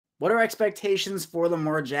What are expectations for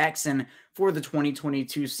Lamar Jackson for the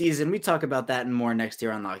 2022 season? We talk about that and more next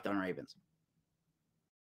year on Locked On Ravens.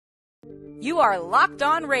 You are Locked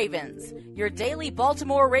On Ravens, your daily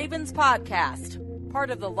Baltimore Ravens podcast,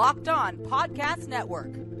 part of the Locked On Podcast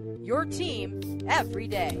Network, your team every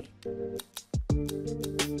day.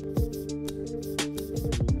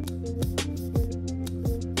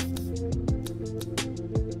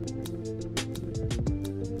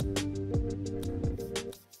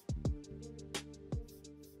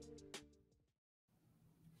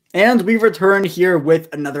 And we return here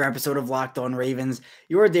with another episode of Locked On Ravens,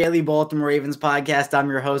 your daily Baltimore Ravens podcast. I'm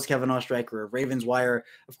your host, Kevin Ostreicher of Ravens Wire.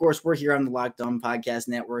 Of course, we're here on the Locked On Podcast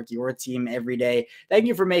Network, your team every day. Thank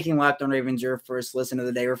you for making Locked On Ravens your first listen of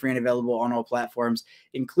the day. We're free and available on all platforms,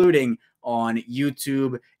 including on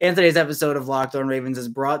YouTube. And today's episode of Locked On Ravens is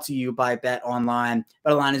brought to you by Bet Online.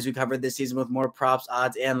 Bet Online, as we covered this season with more props,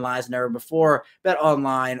 odds, and lines than ever before. Bet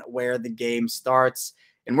Online, where the game starts.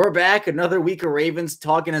 And we're back, another week of Ravens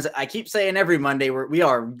talking. As I keep saying every Monday, we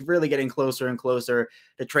are really getting closer and closer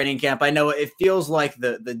to training camp. I know it feels like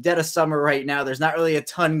the dead of summer right now. There's not really a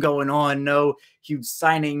ton going on, no huge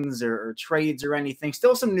signings or trades or anything.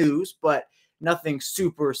 Still some news, but nothing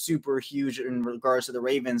super, super huge in regards to the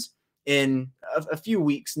Ravens in a few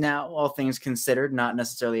weeks now, all things considered, not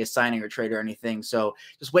necessarily a signing or trade or anything. So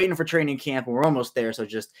just waiting for training camp, and we're almost there. So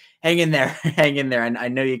just hang in there, hang in there. I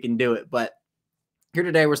know you can do it, but here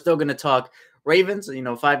today, we're still going to talk Ravens,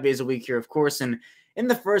 5 days a week here, of course. And in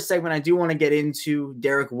the first segment, I do want to get into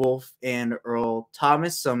Derek Wolfe and Earl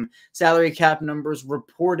Thomas, some salary cap numbers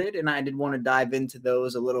reported, and I did want to dive into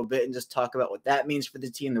those a little bit and just talk about what that means for the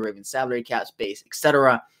team, the Ravens salary cap space,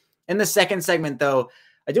 etc. In the second segment, though,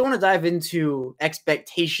 I do want to dive into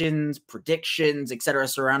expectations, predictions, etc.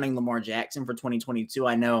 surrounding Lamar Jackson for 2022.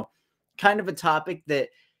 I know kind of a topic that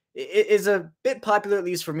it is a bit popular, at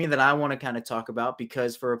least for me, that I want to kind of talk about,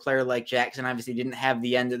 because for a player like Jackson, obviously didn't have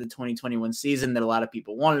the end of the 2021 season that a lot of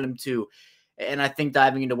people wanted him to. And I think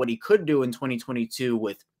diving into what he could do in 2022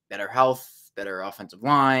 with better health, better offensive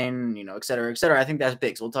line, et cetera, I think that's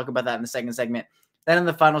big. So we'll talk about that in the second segment. Then in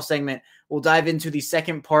the final segment, we'll dive into the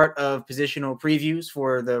second part of positional previews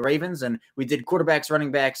for the Ravens. And we did quarterbacks,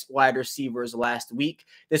 running backs, wide receivers last week.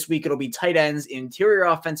 This week, it'll be tight ends, interior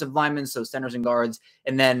offensive linemen, so centers and guards,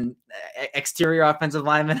 and then exterior offensive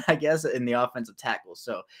linemen, I guess, in the offensive tackles.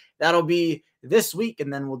 So that'll be this week.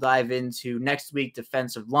 And then we'll dive into next week,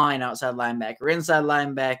 defensive line, outside linebacker, inside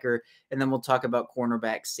linebacker. And then we'll talk about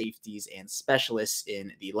cornerbacks, safeties, and specialists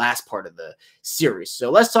in the last part of the series.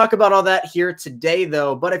 So let's talk about all that here today,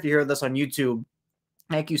 though. But if you hear this on YouTube,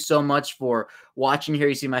 thank you so much for watching here.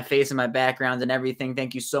 You see my face and my background and everything.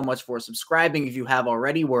 Thank you so much for subscribing if you have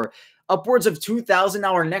already. We're upwards of 2,000.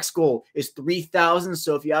 Our next goal is 3,000.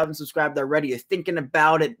 So if you haven't subscribed already, you're thinking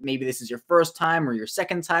about it. Maybe this is your first time or your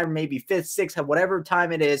second time, maybe fifth, sixth, whatever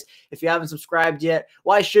time it is. If you haven't subscribed yet,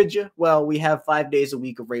 why should you? Well, we have 5 days a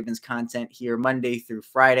week of Ravens content here, Monday through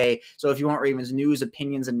Friday. So if you want Ravens news,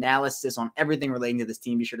 opinions, analysis on everything relating to this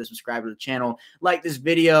team, be sure to subscribe to the channel, like this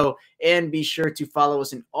video, and be sure to follow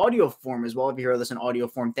us in audio form as well. If you hear this in audio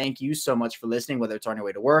form, thank you so much for listening, whether it's on your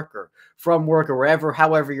way to work or from work or wherever,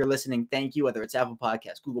 however you're listening. Thank you, whether it's Apple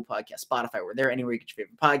Podcasts, Google Podcasts, Spotify, we're there anywhere you get your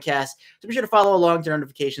favorite podcasts. So be sure to follow along, turn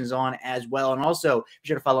notifications on as well. And also be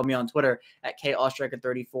sure to follow me on Twitter at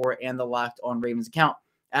KOstreicher34 and the Locked On Ravens account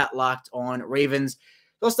at Locked On Ravens.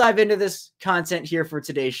 Let's dive into this content here for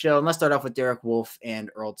today's show. And let's start off with Derek Wolfe and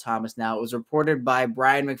Earl Thomas. Now, it was reported by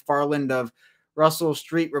Brian McFarland of Russell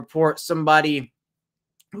Street Report, somebody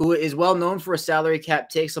who is well known for a salary cap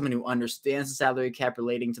take, someone who understands the salary cap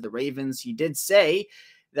relating to the Ravens. He did say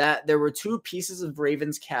that there were two pieces of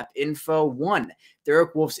Ravens cap info. One,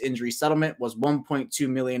 Derek Wolfe's injury settlement was $1.2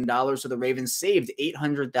 million, so the Ravens saved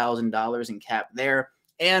 $800,000 in cap there.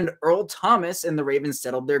 And Earl Thomas and the Ravens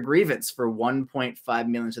settled their grievance for $1.5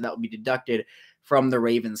 million, so that will be deducted from the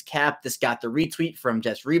Ravens cap. This got the retweet from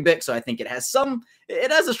Jess Rebick, so I think it has a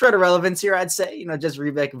shred of relevance here, I'd say. Jess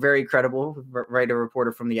Rebick, very credible, right, a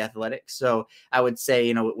reporter from The Athletic. So I would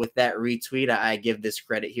say, with that retweet, I give this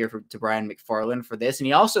credit here to Brian McFarland for this. And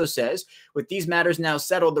he also says, with these matters now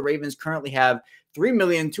settled, the Ravens currently have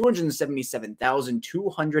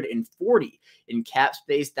 $3,277,240 in cap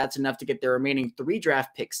space. That's enough to get their remaining 3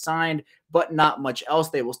 draft picks signed, but not much else.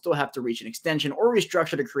 They will still have to reach an extension or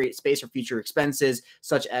restructure to create space for future expenses,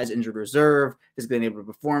 such as injured reserve, physically unable to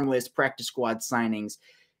perform list, practice squad signings,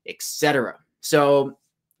 etc. So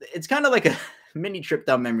it's kind of like a mini trip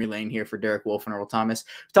down memory lane here for Derek Wolfe and Earl Thomas.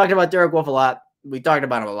 We've talked about Derek Wolfe a lot. we talked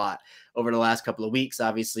about him a lot over the last couple of weeks,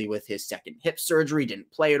 obviously with his second hip surgery,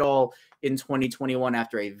 didn't play at all in 2021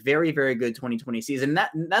 after a very, very good 2020 season.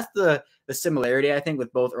 That's the similarity, I think,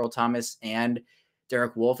 with both Earl Thomas and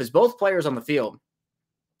Derek Wolfe, is both players on the field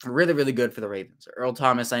really, really good for the Ravens. Earl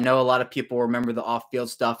Thomas, I know a lot of people remember the off-field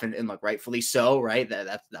stuff, and like rightfully so, right?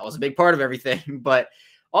 That was a big part of everything. But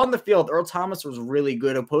on the field, Earl Thomas was really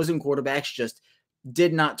good. Opposing quarterbacks just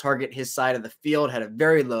did not target his side of the field, had a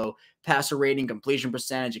very low passer rating, completion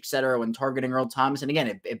percentage, etc. when targeting Earl Thomas. And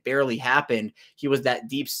again, it barely happened. He was that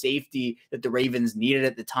deep safety that the Ravens needed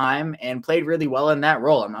at the time and played really well in that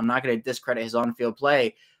role. I'm not going to discredit his on-field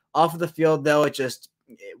play. Off of the field, though, it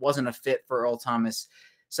wasn't a fit for Earl Thomas.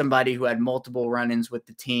 Somebody who had multiple run-ins with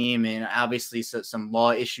the team and obviously some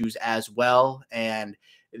law issues as well. And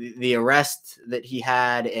the arrest that he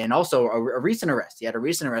had, and also a recent arrest. He had a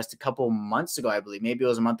recent arrest a couple months ago, I believe. Maybe it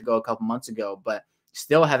was a month ago, a couple months ago, but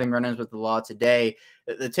still having run-ins with the law today.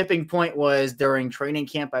 The tipping point was during training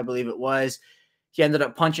camp, I believe it was. He ended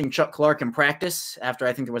up punching Chuck Clark in practice after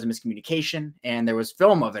I think there was a miscommunication, and there was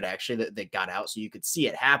film of it actually that got out, so you could see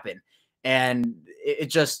it happen. And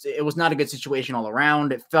it was not a good situation all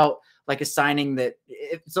around. It felt like a signing that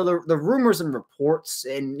so the rumors and reports,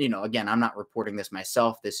 and again, I'm not reporting this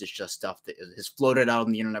myself, this is just stuff that has floated out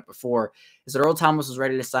on the internet before, is that Earl Thomas was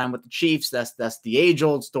ready to sign with the Chiefs. That's the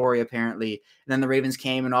age-old story apparently. And then the Ravens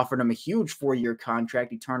came and offered him a huge 4-year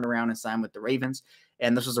contract. He turned around and signed with the Ravens,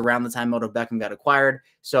 and this was around the time Odell Beckham got acquired.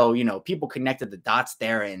 So people connected the dots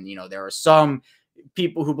there, and there are some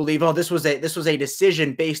people who believe, oh, this was a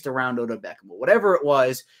decision based around Odell Beckham. But whatever it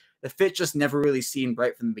was, the fit just never really seemed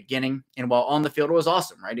right from the beginning. And while on the field, it was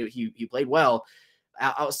awesome, right? He played well.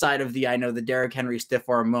 Outside of the Derrick Henry stiff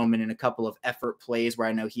arm moment and a couple of effort plays where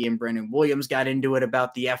I know he and Brandon Williams got into it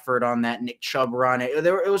about the effort on that Nick Chubb run.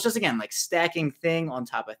 It was just, again, like stacking thing on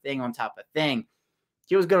top of thing on top of thing.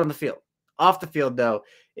 He was good on the field. Off the field, though,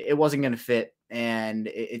 it wasn't going to fit. And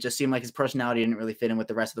it just seemed like his personality didn't really fit in with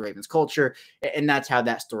the rest of the Ravens culture. And that's how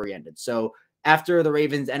that story ended. So after the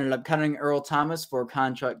Ravens ended up cutting Earl Thomas for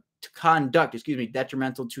conduct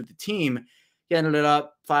detrimental to the team, he ended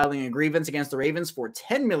up filing a grievance against the Ravens for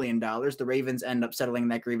 $10 million. The Ravens end up settling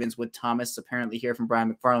that grievance with Thomas, apparently here from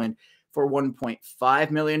Brian McFarland, for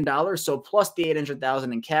 $1.5 million. So plus the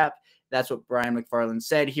 $800,000 in cap. That's what Brian McFarland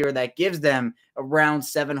said here. That gives them around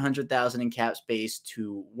 $700,000 in cap space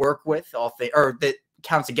to work with, that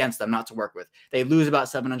counts against them, not to work with. They lose about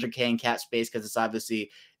 $700K in cap space because it's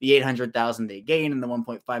obviously the $800,000 they gain and the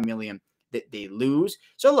 $1.5 million that they lose.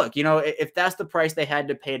 So look, if that's the price they had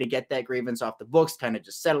to pay to get that grievance off the books, kind of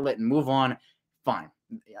just settle it and move on, fine.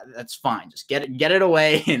 Yeah, that's fine. Just get it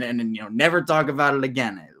away and never talk about it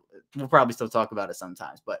again. We'll probably still talk about it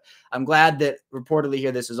sometimes, but I'm glad that reportedly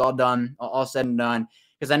here this is all done, all said and done,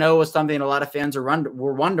 because I know it was something a lot of fans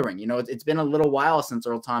were wondering. It's been a little while since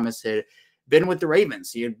Earl Thomas had been with the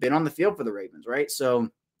Ravens. He had been on the field for the Ravens, right? So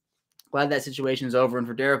glad that situation is over. And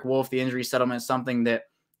for Derek Wolfe, the injury settlement is something that,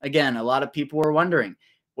 again, a lot of people were wondering.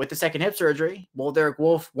 With the second hip surgery, will Derek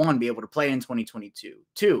Wolfe, 1, be able to play in 2022?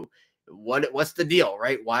 2, what's the deal,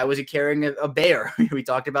 right? Why was he carrying a bear? We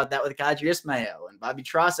talked about that with Kadri Ismail, and Bobby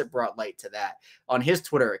Trossett brought light to that on his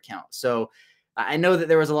Twitter account. So I know that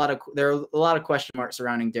there are a lot of question marks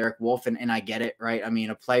surrounding Derek Wolfe, and I get it, right? I mean,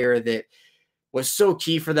 a player that was so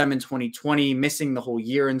key for them in 2020, missing the whole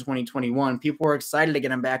year in 2021. People were excited to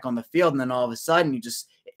get him back on the field, and then all of a sudden,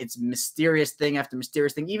 it's mysterious thing after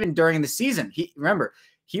mysterious thing. Even during the season,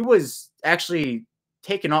 he was actually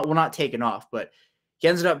taken off. Well, not taken off, but he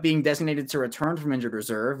ended up being designated to return from injured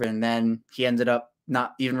reserve, and then he ended up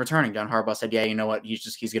not even returning. John Harbaugh said, yeah, you know what?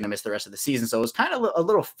 He's going to miss the rest of the season. So it was kind of a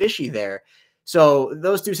little fishy there. So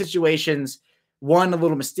those two situations, one a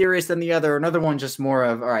little mysterious than the other. Another one just more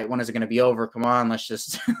of, all right, when is it going to be over? Come on, let's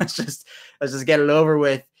just get it over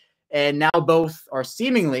with. And now both are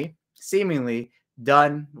seemingly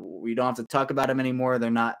done. We don't have to talk about them anymore. They're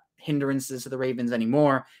not hindrances to the Ravens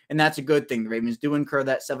anymore, and that's a good thing. The Ravens do incur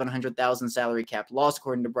that $700,000 salary cap loss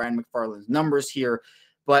according to Brian McFarland's numbers here.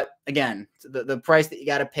 But again, the price that you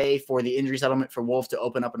got to pay for the injury settlement for Wolfe to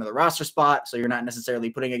open up another roster spot, so you're not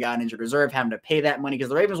necessarily putting a guy in injured reserve, having to pay that money, because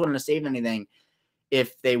the Ravens wouldn't have saved anything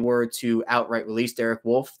if they were to outright release Derek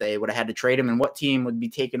Wolfe. They would have had to trade him, and what team would be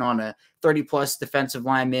taking on a 30-plus defensive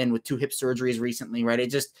lineman with 2 hip surgeries recently, right?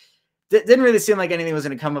 It just didn't really seem like anything was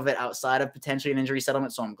going to come of it outside of potentially an injury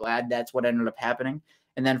settlement, so I'm glad that's what ended up happening.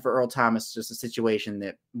 And then for Earl Thomas, just a situation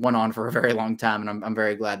that went on for a very long time, and I'm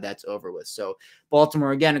very glad that's over with. So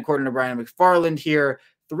Baltimore, again, according to Brian McFarland here,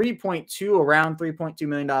 3.2, around $3.2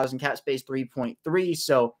 million in cap space, 3.3.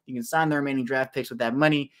 So you can sign the remaining draft picks with that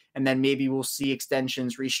money. And then maybe we'll see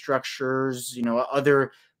extensions, restructures,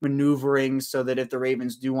 other maneuverings so that if the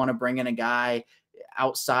Ravens do want to bring in a guy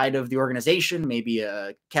outside of the organization, maybe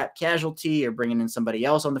a cap casualty or bringing in somebody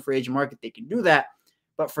else on the free agent market, they can do that.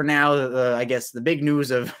 But for now, I guess the big news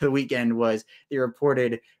of the weekend was the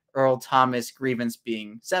reported Earl Thomas grievance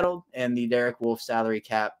being settled and the Derek Wolfe salary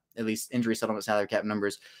cap, at least injury settlement salary cap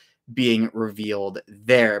numbers, being revealed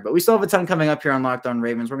there. But we still have a ton coming up here on Locked On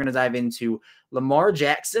Ravens. We're going to dive into Lamar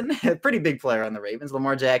Jackson, a pretty big player on the Ravens.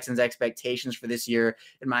 Lamar Jackson's expectations for this year,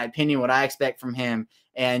 in my opinion, what I expect from him,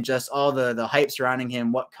 and just all the hype surrounding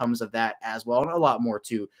him, what comes of that as well, and a lot more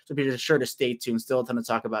too. So be sure to stay tuned. Still a ton to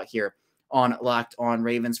talk about here on Locked On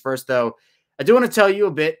Ravens. First, though, I do want to tell you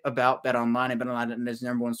a bit about BetOnline. And BetOnline is the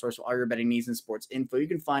number one source for all your betting needs and sports info. You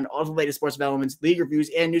can find all the latest sports developments, league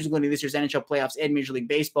reviews, and news including this year's NHL playoffs and Major League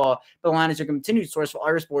Baseball. BetOnline is your continued source for all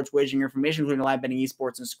your sports wagering information, including live betting,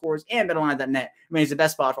 esports, and scores. And BetOnline.net remains the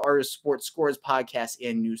best spot for all your sports scores, podcasts,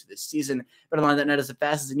 and news this season. BetOnline.net is the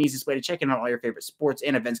fastest and easiest way to check in on all your favorite sports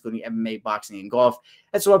and events, including MMA, boxing, and golf.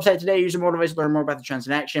 That's the website today. Use your mobile device to learn more about the trends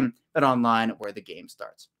in action. BetOnline, where the game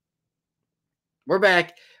starts. We're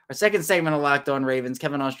back. Our second segment of Locked On Ravens.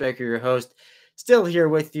 Kevin Oestreicher, your host, still here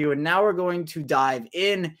with you. And now we're going to dive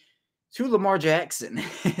in to Lamar Jackson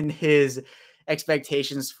and his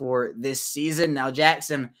expectations for this season. Now,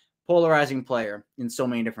 Jackson, polarizing player in so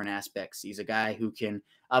many different aspects. He's a guy who can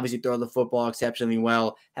obviously throw the football exceptionally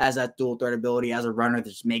well, has that dual threat ability as a runner that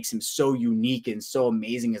just makes him so unique and so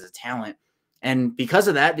amazing as a talent. And because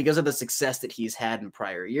of that, because of the success that he's had in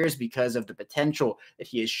prior years, because of the potential that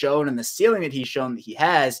he has shown and the ceiling that he's shown that he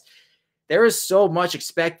has, there is so much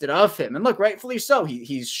expected of him. And look, rightfully so.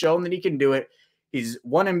 He's shown that he can do it. He's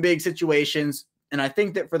won in big situations. And I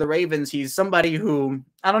think that for the Ravens, he's somebody who,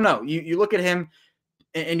 I don't know, you look at him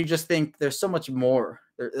and you just think there's so much more.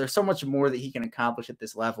 There's so much more that he can accomplish at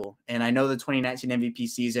this level. And I know the 2019 MVP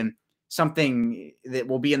season, something that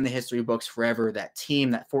will be in the history books forever, that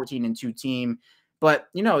team, that 14-2 team. But,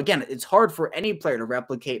 again, it's hard for any player to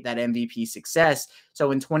replicate that MVP success.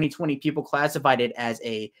 So in 2020, people classified it as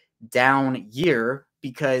a down year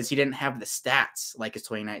because he didn't have the stats like his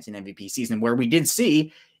 2019 MVP season, where we did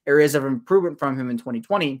see areas of improvement from him in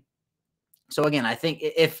 2020. So again, I think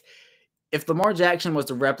if Lamar Jackson was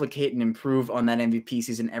to replicate and improve on that MVP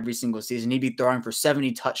season every single season, he'd be throwing for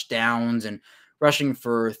 70 touchdowns and rushing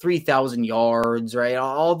for 3,000 yards, right?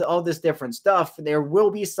 All this different stuff. There will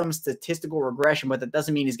be some statistical regression, but that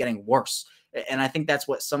doesn't mean he's getting worse. And I think that's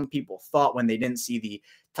what some people thought when they didn't see the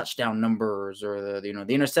touchdown numbers or the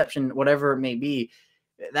interception, whatever it may be.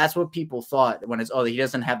 That's what people thought when it's, he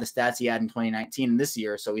doesn't have the stats he had in 2019 and this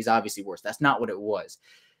year, so he's obviously worse. That's not what it was.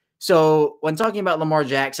 So when talking about Lamar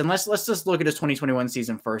Jackson, let's just look at his 2021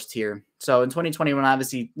 season first here. So in 2021,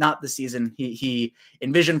 obviously not the season he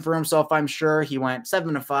envisioned for himself, I'm sure. He went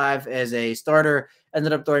 7-5 as a starter,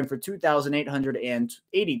 ended up throwing for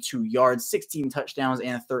 2,882 yards, 16 touchdowns,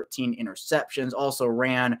 and 13 interceptions. Also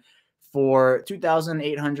ran for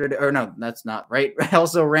 2,800, or no, that's not right.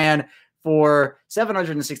 Also ran for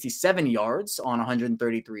 767 yards on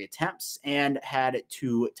 133 attempts and had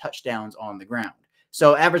 2 touchdowns on the ground.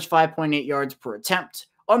 So average 5.8 yards per attempt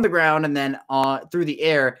on the ground, and then through the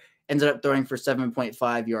air, ended up throwing for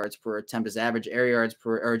 7.5 yards per attempt. His average air yards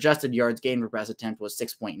or adjusted yards gained per pass attempt was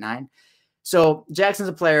 6.9. So Jackson's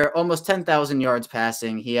a player, almost 10,000 yards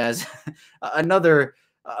passing. He has another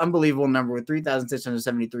unbelievable number with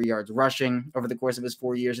 3,673 yards rushing over the course of his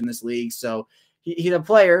 4 years in this league. So he's a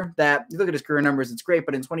player that, you look at his career numbers, it's great.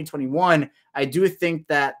 But in 2021, I do think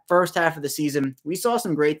that first half of the season, we saw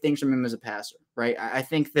some great things from him as a passer, right? I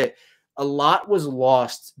think that a lot was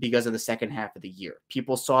lost because of the second half of the year.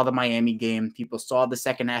 People saw the Miami game. People saw the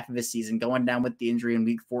second half of his season going down with the injury in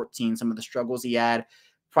week 14, some of the struggles he had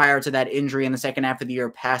prior to that injury in the second half of the year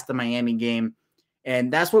past the Miami game.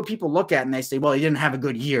 And that's what people look at and they say, well, he didn't have a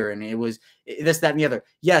good year and it was this, that, and the other.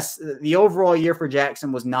 Yes, the overall year for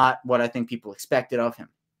Jackson was not what I think people expected of him.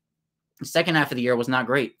 The second half of the year was not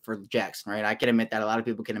great for Jackson, right? I can admit that. A lot of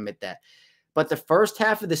people can admit that. But the first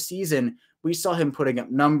half of the season, we saw him putting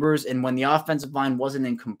up numbers. And when the offensive line wasn't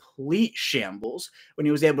in complete shambles, when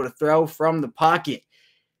he was able to throw from the pocket,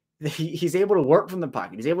 he's able to work from the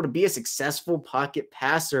pocket. He's able to be a successful pocket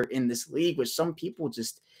passer in this league, which some people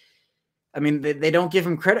just, they don't give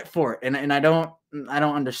him credit for it. And I don't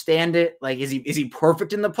understand it. Like, is he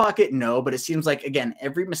perfect in the pocket? No, but it seems like, again,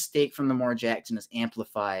 every mistake from Lamar Jackson is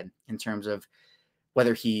amplified in terms of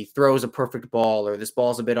whether he throws a perfect ball or this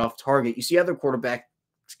ball's a bit off target. You see other quarterbacks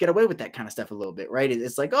get away with that kind of stuff a little bit, right?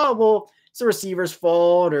 It's like, oh, well, it's the receiver's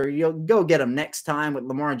fault, or you'll go get him next time. With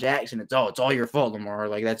Lamar Jackson, it's all your fault, Lamar.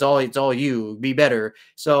 Like, it's all you. Be better.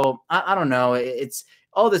 So I don't know. It's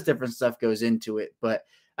all this different stuff goes into it. But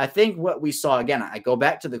I think what we saw, again, I go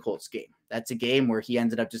back to the Colts game. That's a game where he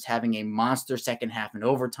ended up just having a monster second half in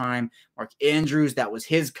overtime. Mark Andrews, that was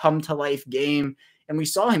his come-to-life game. And we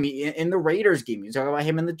saw him in the Raiders game. You talk about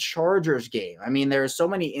him in the Chargers game. I mean, there are so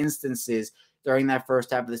many instances during that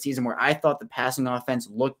first half of the season where I thought the passing offense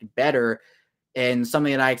looked better, and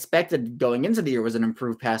something that I expected going into the year was an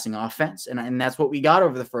improved passing offense. And that's what we got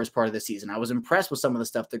over the first part of the season. I was impressed with some of the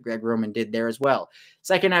stuff that Greg Roman did there as well.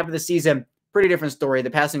 Second half of the season, pretty different story.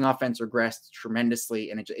 The passing offense regressed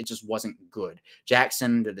tremendously, and it just wasn't good.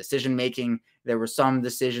 Jackson, the decision-making, there were some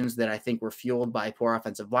decisions that I think were fueled by poor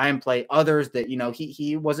offensive line play, others that,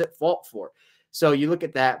 he was at fault for. So you look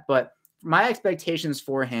at that, but my expectations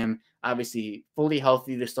for him, obviously fully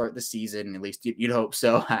healthy to start the season, at least you'd hope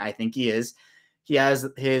so. I think he is. He has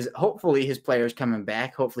hopefully his players coming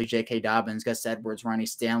back. Hopefully J.K. Dobbins, Gus Edwards, Ronnie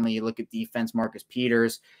Stanley. You look at defense, Marcus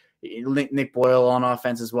Peters, Nick Boyle on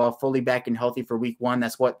offense as well, fully back and healthy for week 1.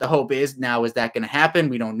 That's what the hope is. Now, is that going to happen?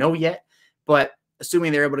 We don't know yet. But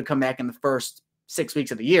assuming they're able to come back in the first 6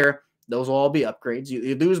 weeks of the year, those will all be upgrades.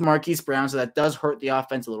 You lose Marquise Brown, so that does hurt the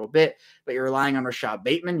offense a little bit, but you're relying on Rashad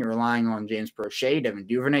Bateman. You're relying on James Prochet, Devin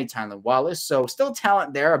Duvernay, Tylan Wallace. So still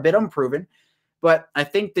talent there, a bit unproven. But I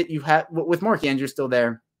think that you have, with Mark Andrews still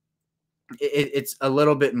there, it's a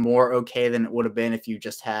little bit more okay than it would have been if you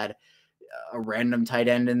just had a random tight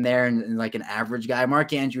end in there and like an average guy.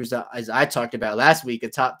 Mark Andrews, as I talked about last week, a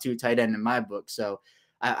top 2 tight end in my book. So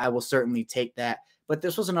I will certainly take that. But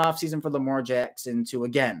this was an offseason for Lamar Jackson to,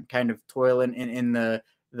 again, kind of toil in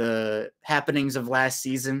the happenings of last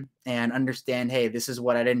season and understand, hey, this is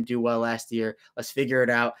what I didn't do well last year. Let's figure it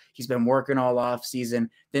out. He's been working all off season.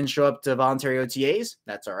 Didn't show up to voluntary OTAs.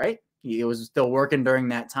 That's all right. He was still working during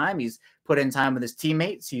that time. He's put in time with his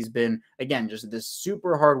teammates. He's been, again, just this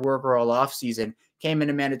super hard worker all off season. Came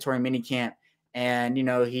into mandatory minicamp. And,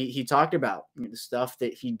 he talked about the stuff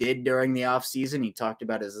that he did during the offseason. He talked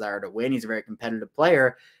about his desire to win. He's a very competitive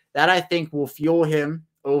player. That, I think, will fuel him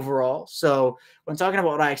overall. So when talking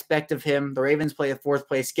about what I expect of him, the Ravens play a 4th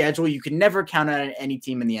place schedule. You can never count on any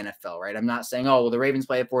team in the NFL, right? I'm not saying, oh, well, the Ravens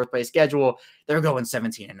play a 4th place schedule, they're going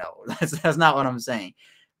 17-0. That's not what I'm saying.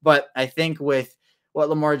 But I think with what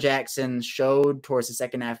Lamar Jackson showed towards the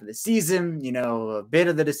second half of the season, a bit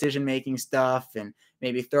of the decision-making stuff and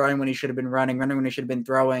maybe throwing when he should have been running when he should have been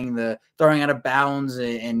throwing, the throwing out of bounds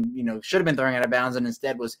and should have been throwing out of bounds and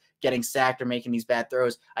instead was getting sacked or making these bad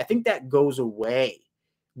throws. I think that goes away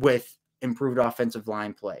with improved offensive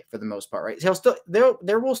line play for the most part, right?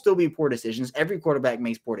 There will still be poor decisions. Every quarterback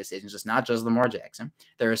makes poor decisions. It's not just Lamar Jackson.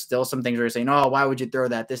 There are still some things where you're saying, oh, why would you throw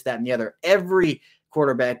that, this, that, and the other? Every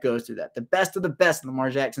quarterback goes through that. The best of the best, Lamar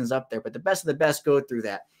Jackson's up there, but the best of the best go through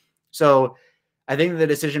that. So I think the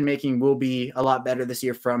decision-making will be a lot better this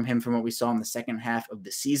year from him from what we saw in the second half of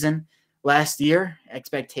the season. Last year,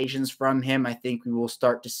 expectations from him, I think we will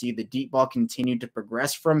start to see the deep ball continue to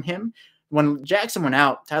progress from him. When Jackson went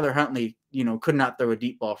out, Tyler Huntley, could not throw a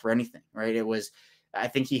deep ball for anything, right? I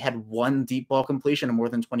think he had 1 deep ball completion of more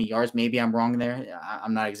than 20 yards. Maybe I'm wrong there.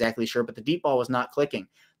 I'm not exactly sure, but the deep ball was not clicking.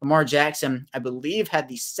 Lamar Jackson, I believe, had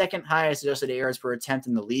the 2nd highest adjusted yards per attempt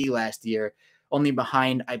in the league last year, only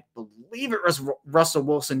behind, I believe it was Russell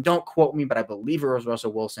Wilson. Don't quote me, but I believe it was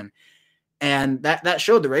Russell Wilson. And that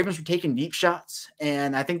showed the Ravens were taking deep shots,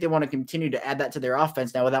 and I think they want to continue to add that to their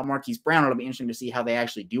offense. Now, without Marquise Brown, it'll be interesting to see how they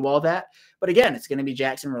actually do all that. But again, it's going to be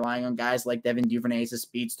Jackson relying on guys like Devin Duvernay as a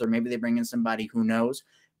speedster. Maybe they bring in somebody, who knows.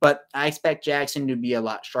 But I expect Jackson to be a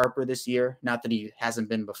lot sharper this year. Not that he hasn't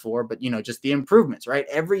been before, but, just the improvements, right?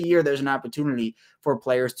 Every year there's an opportunity for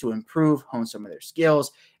players to improve, hone some of their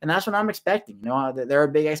skills. And that's what I'm expecting. There are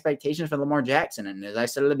big expectations for Lamar Jackson. And as I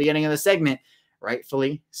said at the beginning of the segment,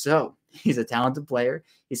 rightfully so. He's a talented player.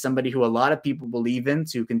 He's somebody who a lot of people believe in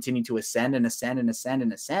to continue to ascend and ascend and ascend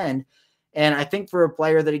and ascend. And I think for a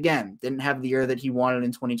player that, again, didn't have the year that he wanted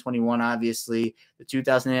in 2021, obviously, the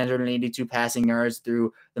 2,882 passing yards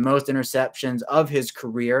through the most interceptions of his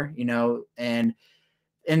career, and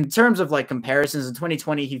in terms of comparisons, in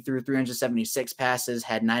 2020, he threw 376 passes,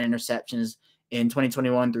 had 9 interceptions. In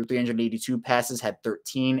 2021, threw 382 passes, had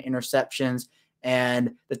 13 interceptions.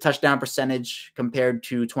 And the touchdown percentage compared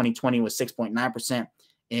to 2020 was 6.9%.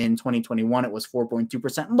 In 2021, it was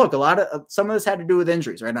 4.2%. And look, some of this had to do with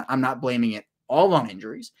injuries, right? I'm not blaming it all on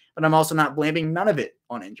injuries, but I'm also not blaming none of it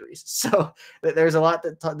on injuries. So there's a lot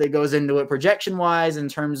that goes into it projection-wise in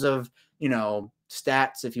terms of,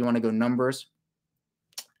 stats, if you want to go numbers.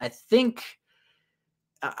 I think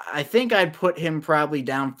I think I'd put him probably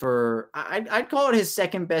down for, I'd call it his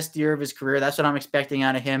second best year of his career. That's what I'm expecting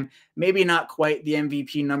out of him. Maybe not quite the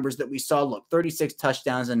MVP numbers that we saw. Look, 36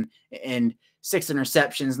 touchdowns and 6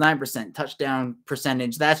 interceptions, 9% touchdown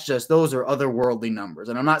percentage. Those are otherworldly numbers.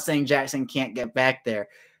 And I'm not saying Jackson can't get back there,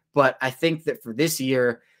 but I think that for this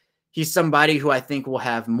year, he's somebody who I think will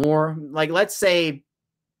have more, like, let's say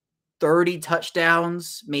 30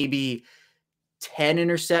 touchdowns, maybe 10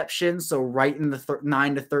 interceptions, so right in the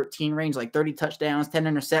 9 to 13 range, like 30 touchdowns, 10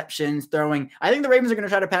 interceptions, throwing. I think the Ravens are going to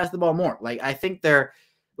try to pass the ball more. Like, I think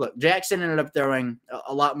look, Jackson ended up throwing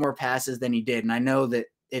a lot more passes than he did, and I know that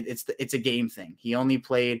it's a game thing. He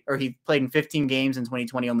played in 15 games in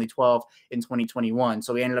 2020, only 12 in 2021.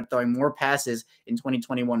 So he ended up throwing more passes in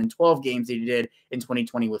 2021 in 12 games than he did in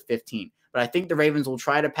 2020 with 15. But I think the Ravens will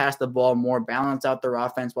try to pass the ball more, balance out their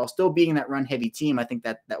offense while still being that run-heavy team. I think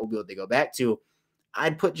that will be what they go back to.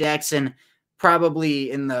 I'd put Jackson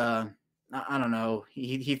probably in the, I don't know,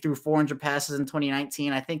 he threw 400 passes in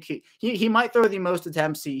 2019. I think he might throw the most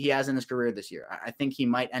attempts he has in his career this year. I think he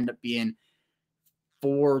might end up being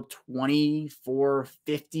 420,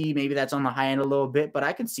 450. Maybe that's on the high end a little bit, but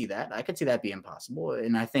I could see that. I could see that being possible.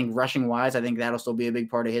 And I think rushing wise, I think that'll still be a big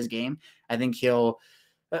part of his game. I think he'll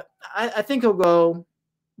go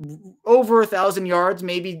over 1,000 yards,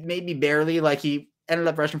 maybe barely. Like, he ended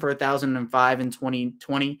up rushing for 1,005 in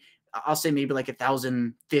 2020. I'll say maybe like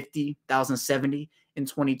 1,050, 1,070 in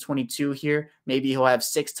 2022 here. Maybe he'll have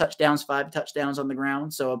 6 touchdowns, 5 touchdowns on the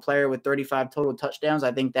ground. So a player with 35 total touchdowns,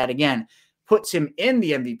 I think that, again, puts him in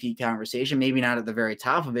the MVP conversation, maybe not at the very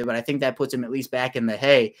top of it, but I think that puts him at least back in the,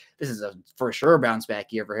 hey, this is a for sure bounce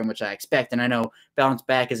back year for him, which I expect. And I know bounce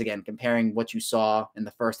back is, again, comparing what you saw in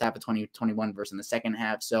the first half of 2021 versus in the second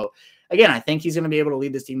half. So again, I think he's going to be able to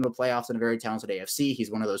lead this team to the playoffs in a very talented AFC.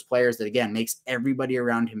 He's one of those players that, again, makes everybody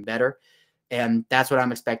around him better. And that's what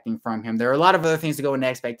I'm expecting from him. There are a lot of other things to go into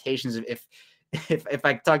expectations. If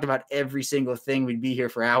I talked about every single thing, we'd be here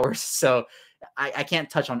for hours. So I can't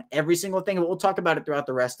touch on every single thing, but we'll talk about it throughout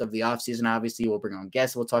the rest of the offseason. Obviously, we'll bring on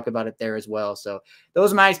guests. We'll talk about it there as well. So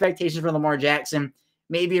those are my expectations for Lamar Jackson.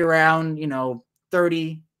 Maybe around,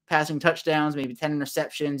 30 passing touchdowns, maybe 10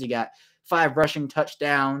 interceptions. You got 5 rushing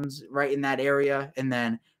touchdowns right in that area. And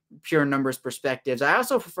then pure numbers perspectives. I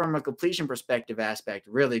also, from a completion perspective aspect,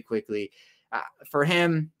 really quickly, for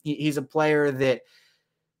him, he's a player that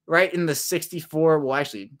right in the 64, well,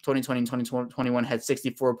 actually 2020 and 2021 had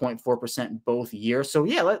 64.4% both years. So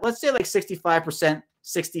yeah, let's say like 65%,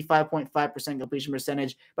 65.5% completion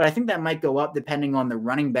percentage. But I think that might go up depending on the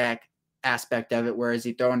running back aspect of it, whereas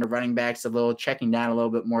you throw into running backs a little, checking down a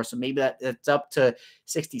little bit more. So maybe that's up to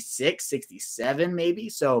 66, 67 maybe.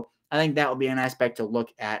 So I think that will be an aspect to look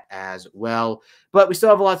at as well. But we still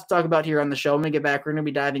have a lot to talk about here on the show. When we get back, we're going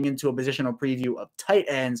to be diving into a positional preview of tight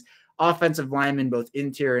ends, offensive linemen, both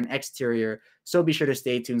interior and exterior. So be sure to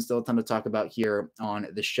stay tuned. Still a ton to talk about here on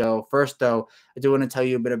the show. First, though, I do want to tell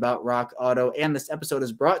you a bit about Rock Auto, and this episode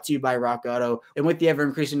is brought to you by Rock Auto. And with the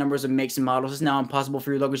ever-increasing numbers of makes and models, it's now impossible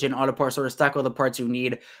for your local chain auto parts store to stock all the parts you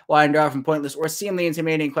need while you're from pointless or seemingly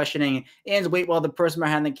intimidating questioning and wait while the person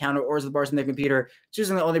behind the counter orders the parts in their computer,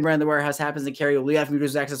 choosing the only brand the warehouse happens to carry. Will you have to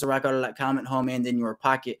use access to rockauto.com at home and in your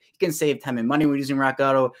pocket? You can save time and money when using Rock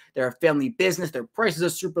Auto. They're a family business. Their prices are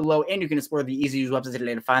super low, and you can explore the easy-to-use website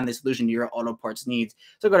today to find the solution to your auto parts needs.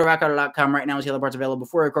 So go to rockauto.com right now and see all the parts available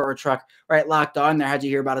for your car or truck. Right, Locked On there. How'd you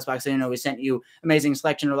hear about us? Box? We sent you amazing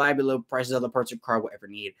selection, reliable low prices, all the parts your car will ever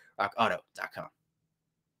need. Rockauto.com.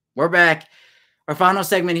 We're back. Our final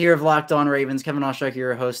segment here of Locked On Ravens. Kevin Oestreicher,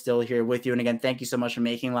 your host, still here with you. And again, thank you so much for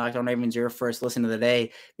making Locked On Ravens your first listen of the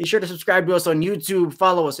day. Be sure to subscribe to us on YouTube.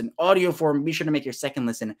 Follow us in audio form. Be sure to make your second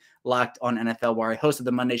listen Locked On NFL, where I hosted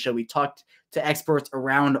the Monday show. We talked to experts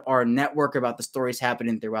around our network about the stories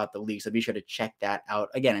happening throughout the league. So be sure to check that out,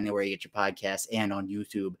 again, anywhere you get your podcasts and on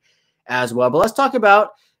YouTube as well. But let's talk about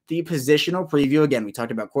the positional preview. Again, we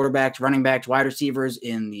talked about quarterbacks, running backs, wide receivers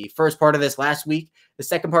in the first part of this last week. The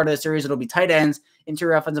second part of the series, it'll be tight ends,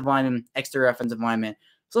 interior offensive linemen, exterior offensive linemen.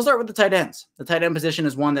 So let's start with the tight ends. The tight end position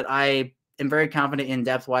is one that I am very confident in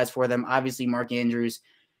depth-wise for them. Obviously, Mark Andrews.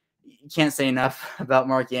 You can't say enough about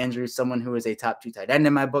Mark Andrews, someone who is a top 2 tight end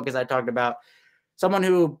in my book, as I talked about. Someone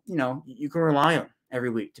who, you can rely on every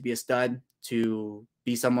week to be a stud, to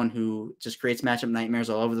be someone who just creates matchup nightmares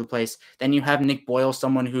all over the place. Then you have Nick Boyle,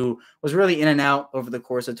 someone who was really in and out over the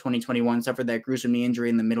course of 2021, suffered that gruesome knee injury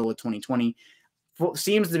in the middle of 2020.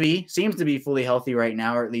 Seems to be fully healthy right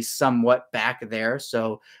now, or at least somewhat back there.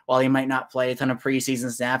 So while he might not play a ton of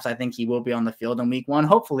preseason snaps, I think he will be on the field in week 1,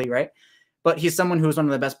 hopefully, right? But he's someone who's one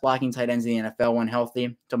of the best blocking tight ends in the NFL when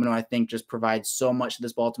healthy. Someone who I think just provides so much to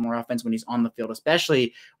this Baltimore offense when he's on the field,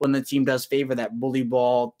 especially when the team does favor that bully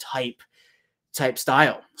ball type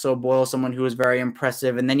style. So Boyle, someone who is very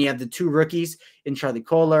impressive. And then you have the two rookies in Charlie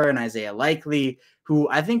Kolar and Isaiah Likely, who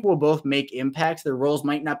I think will both make impacts. Their roles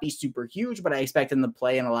might not be super huge, but I expect them to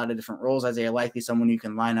play in a lot of different roles. Isaiah Likely, someone you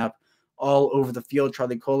can line up all over the field.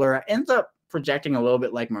 Charlie Kolar ends up projecting a little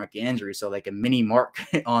bit like Mark Andrews, so like a mini Mark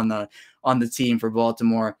on the team for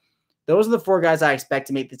Baltimore. Those are the four guys I expect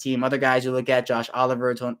to make the team. Other guys you look at, Josh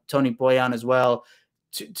Oliver, Tony Boyan as well.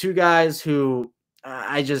 Two guys who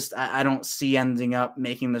I don't see ending up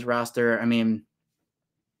making this roster. I mean,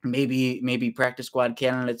 maybe practice squad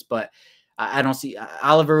candidates, but I don't see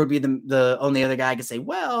Oliver would be the only other guy I could say,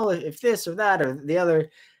 well, if this or that or the other,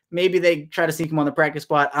 maybe they try to sneak him on the practice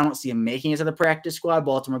squad. I don't see him making it to the practice squad.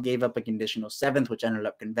 Baltimore gave up a conditional 7th, which ended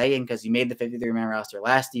up conveying because he made the 53-man roster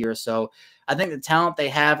last year. So I think the talent they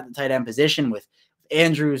have at the tight end position with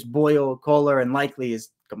Andrews, Boyle, Kolar, and Likely is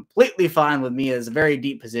completely fine with me. It's a very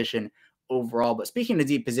deep position overall. But speaking of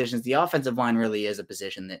deep positions, the offensive line really is a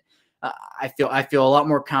position that I feel a lot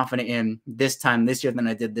more confident in this year than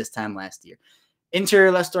I did this time last year.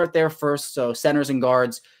 Interior, let's start there first. So centers and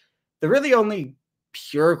guards. The really only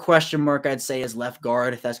pure question mark I'd say is left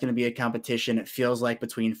guard. That's going to be a competition, it feels like,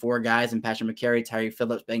 between four guys in Patrick McCary, Tyree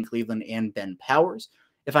Phillips, Ben Cleveland, and Ben Powers.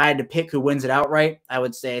 If I had to pick who wins it outright, I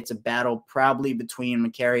would say it's a battle probably between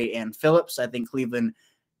McCary and Phillips. I think Cleveland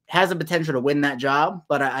has the potential to win that job,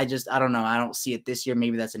 but I don't know. I don't see it this year.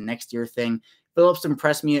 Maybe that's a next year thing. Phillips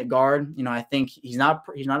impressed me at guard. I think he's not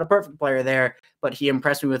a perfect player there, but he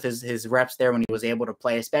impressed me with his reps there when he was able to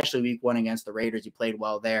play, especially week 1 against the Raiders. He played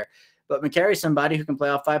well there. But McCary is somebody who can play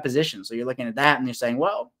all 5 positions. So you're looking at that and you're saying,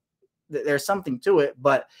 well, there's something to it.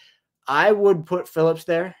 But I would put Phillips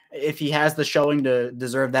there if he has the showing to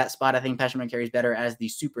deserve that spot. I think Patrick McCary is better as the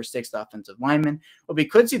super 6th offensive lineman. What we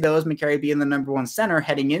could see, though, is McCary being the number 1 center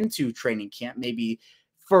heading into training camp. Maybe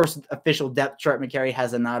first official depth chart, McCary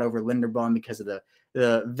has a nod over Linderbaum because of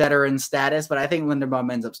the veteran status. But I think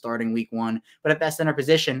Linderbaum ends up starting week 1. But at that center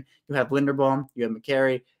position, you have Linderbaum, you have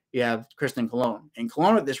McCary, you have Kristen Cologne. And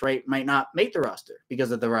Cologne at this rate might not make the roster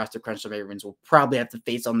because of the roster crunch the Ravens will probably have to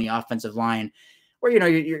face on the offensive line, where,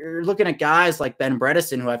 you're looking at guys like Ben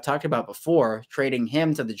Bredesen, who I've talked about before, trading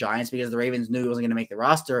him to the Giants because the Ravens knew he wasn't going to make the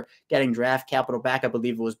roster, getting draft capital back. I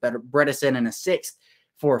believe it was Bredesen and a 6th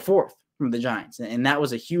for a 4th from the Giants. And that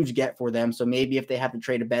was a huge get for them. So maybe if they have to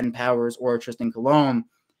trade a Ben Powers or a Tristan Cologne,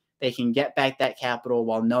 they can get back that capital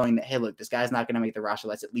while knowing that, hey, look, this guy's not going to make the roster.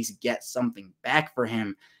 Let's at least get something back for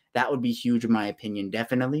him. That would be huge in my opinion,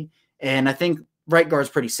 definitely. And I think right guard's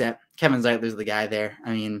pretty set. Kevin Zeitler's the guy there.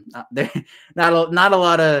 I mean, there not a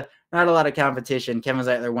lot of competition. Kevin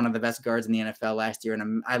Zeitler, one of the best guards in the NFL last year,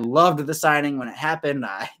 and I loved the signing when it happened.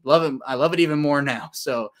 I love him. I love it even more now.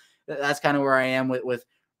 So that's kind of where I am with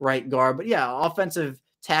right guard. But yeah, offensive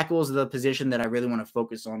tackle is the position that I really want to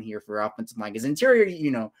focus on here for offensive line. Because interior,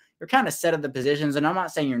 you're kind of set at the positions, and I'm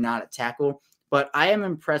not saying you're not at tackle, but I am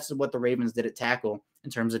impressed with what the Ravens did at tackle in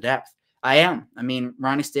terms of depth. I am. I mean,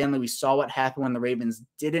 Ronnie Stanley, we saw what happened when the Ravens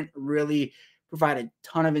didn't really provide a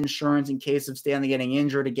ton of insurance in case of Stanley getting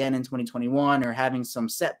injured again in 2021 or having some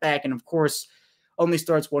setback. And of course, only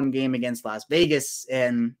starts 1 game against Las Vegas.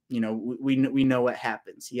 And, we know what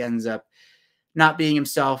happens. He ends up not being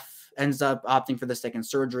himself, ends up opting for the 2nd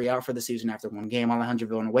surgery, out for the season after 1 game. Alejandro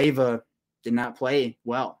Villanueva did not play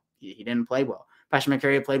well. He didn't play well. Patrick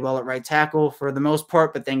McCary played well at right tackle for the most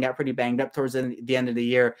part, but then got pretty banged up towards the end of the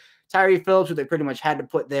year. Tyree Phillips, who they pretty much had to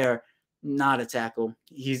put there, not a tackle.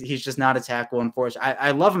 He's just not a tackle, unfortunately.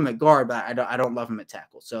 I love him at guard, but I don't love him at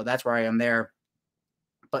tackle. So that's where I am there.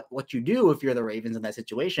 But what you do if you're the Ravens in that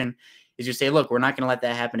situation is you say, look, we're not going to let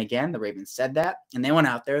that happen again. The Ravens said that, and they went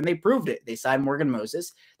out there and they proved it. They signed Morgan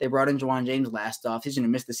Moses. They brought in Juwan James last off. He's going to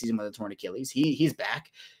miss the season with a torn Achilles. He's back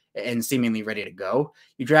and seemingly ready to go.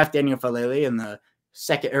 You draft Daniel Falele in the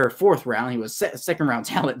 2nd or 4th round. He was 2nd round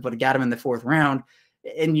talent, but got him in the 4th round.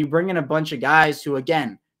 And you bring in a bunch of guys who,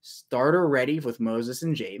 again, starter ready with Moses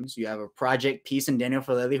and James. You have a project piece in Daniel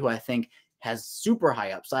Falele, who I think has super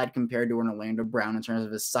high upside compared to an Orlando Brown in terms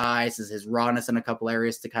of his size, his rawness in a couple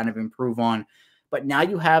areas to kind of improve on. But now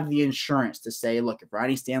you have the insurance to say, look, if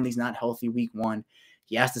Ronnie Stanley's not healthy week 1,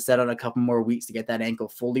 he has to set out a couple more weeks to get that ankle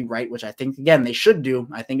fully right, which I think, again, they should do.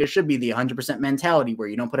 I think it should be the 100% mentality where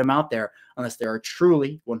you don't put him out there unless they are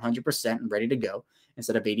truly 100% ready to go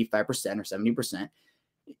instead of 85% or 70%.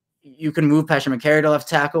 You can move Patrick McCary to left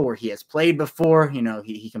tackle where he has played before.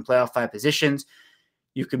 He can play all 5 positions.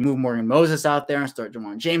 You could move Morgan Moses out there and start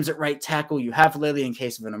Jawan James at right tackle. You have Lilly in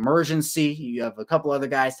case of an emergency. You have a couple other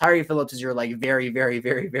guys. Tyree Phillips is your like very, very,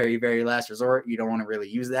 very, very, very last resort. You don't want to really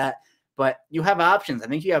use that. But you have options. I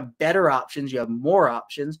think you have better options. You have more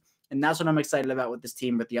options. And that's what I'm excited about with this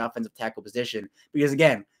team with the offensive tackle position. Because,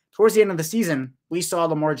 again, towards the end of the season, we saw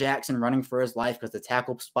Lamar Jackson running for his life because the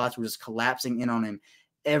tackle spots were just collapsing in on him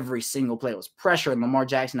every single play. It was pressure, and Lamar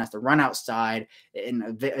Jackson has to run outside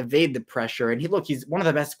and evade the pressure. And he's one of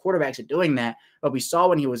the best quarterbacks at doing that. But we saw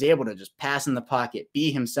when he was able to just pass in the pocket,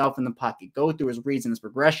 be himself in the pocket, go through his reads and his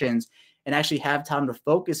progressions, and actually have time to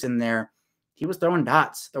focus in there. He was throwing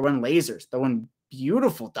dots, throwing lasers, throwing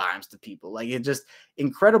beautiful dimes to people. Like, it's just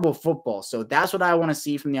incredible football. So that's what I want to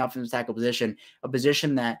see from the offensive tackle position, a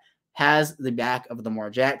position that has the back of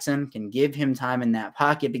Lamar Jackson, can give him time in that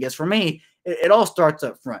pocket. Because for me, it all starts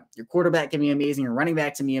up front. Your quarterback can be amazing. Your running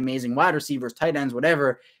backs can be amazing. Wide receivers, tight ends,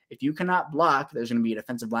 whatever. If you cannot block, there's going to be a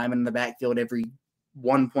defensive lineman in the backfield every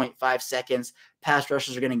 1.5 seconds. Pass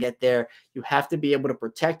rushers are going to get there. You have to be able to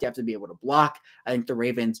protect. You have to be able to block. I think the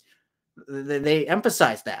Ravens, they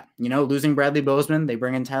emphasize that. Losing Bradley Bozeman, they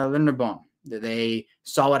bring in Tyler Linderbaum. They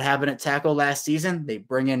saw what happened at tackle last season. They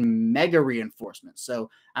bring in mega reinforcements. So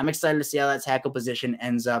I'm excited to see how that tackle position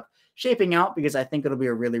ends up shaping out, because I think it'll be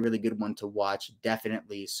a really, really good one to watch,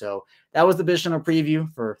 definitely. So that was the positional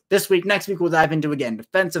preview for this week. Next week, we'll dive into, again,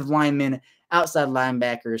 defensive linemen, outside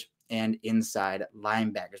linebackers, and inside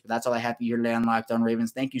linebackers. But that's all I have for you today on Locked On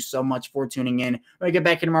Ravens. Thank you so much for tuning in. When we get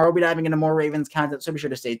back here tomorrow, we'll be diving into more Ravens content, so be sure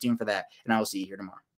to stay tuned for that, and I will see you here tomorrow.